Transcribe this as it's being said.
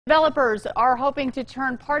Developers are hoping to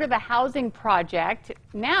turn part of a housing project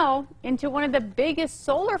now into one of the biggest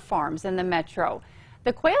solar farms in the metro.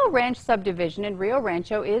 The Rio Ranch subdivision in Rio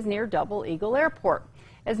Rancho is near Double Eagle Airport.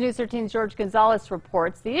 As News 13's George Gonzalez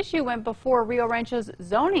reports, the issue went before Rio Rancho's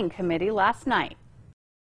zoning committee last night.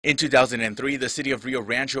 In 2003, the city of Rio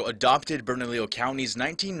Rancho adopted Bernalillo County's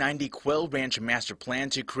 1990 Quail Ranch master plan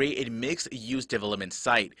to create a mixed-use development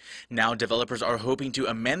site. Now, developers are hoping to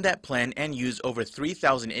amend that plan and use over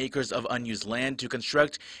 3,000 acres of unused land to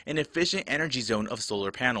construct an efficient energy zone of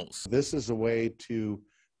solar panels. This is a way to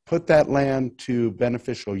put that land to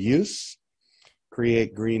beneficial use,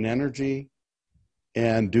 create green energy,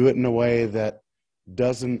 and do it in a way that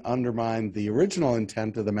doesn't undermine the original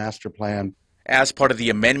intent of the master plan. As part of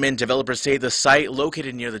the amendment, developers say the site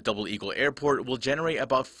located near the Double Eagle Airport will generate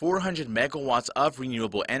about 400 megawatts of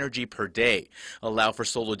renewable energy per day, allow for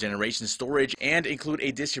solar generation storage, and include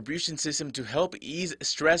a distribution system to help ease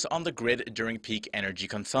stress on the grid during peak energy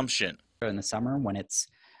consumption. In the summer when it's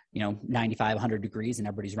 95, 100 degrees and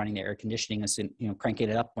everybody's running their air conditioning and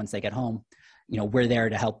cranking it up once they get home, we're there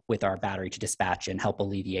to help with our battery to dispatch and help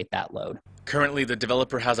alleviate that load. Currently, the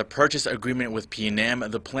developer has a purchase agreement with P&M.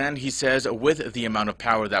 The plan, he says, with the amount of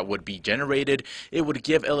power that would be generated, it would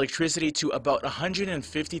give electricity to about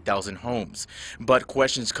 150,000 homes. But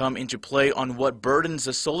questions come into play on what burdens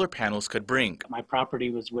the solar panels could bring. My property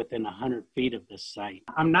was within 100 feet of this site.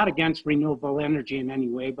 I'm not against renewable energy in any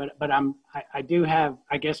way, but I do have,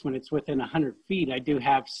 I guess when it's within 100 feet, I do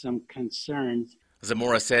have some concerns.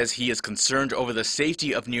 Zamora says he is concerned over the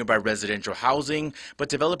safety of nearby residential housing, but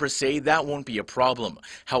developers say that won't be a problem.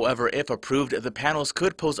 However, if approved, the panels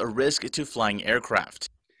could pose a risk to flying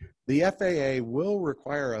aircraft. The FAA will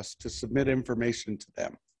require us to submit information to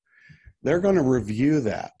them. They're going to review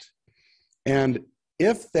that. And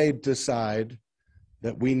if they decide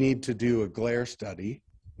that we need to do a glare study,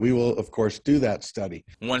 we will, of course, do that study.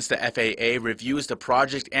 Once the FAA reviews the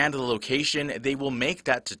project and the location, they will make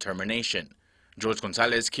that determination. George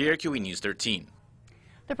Gonzalez, KRQE News 13.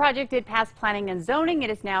 The project did pass planning and zoning. It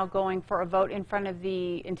is now going for a vote in front of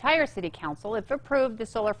the entire city council. If approved, the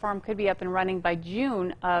solar farm could be up and running by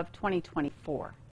June of 2024.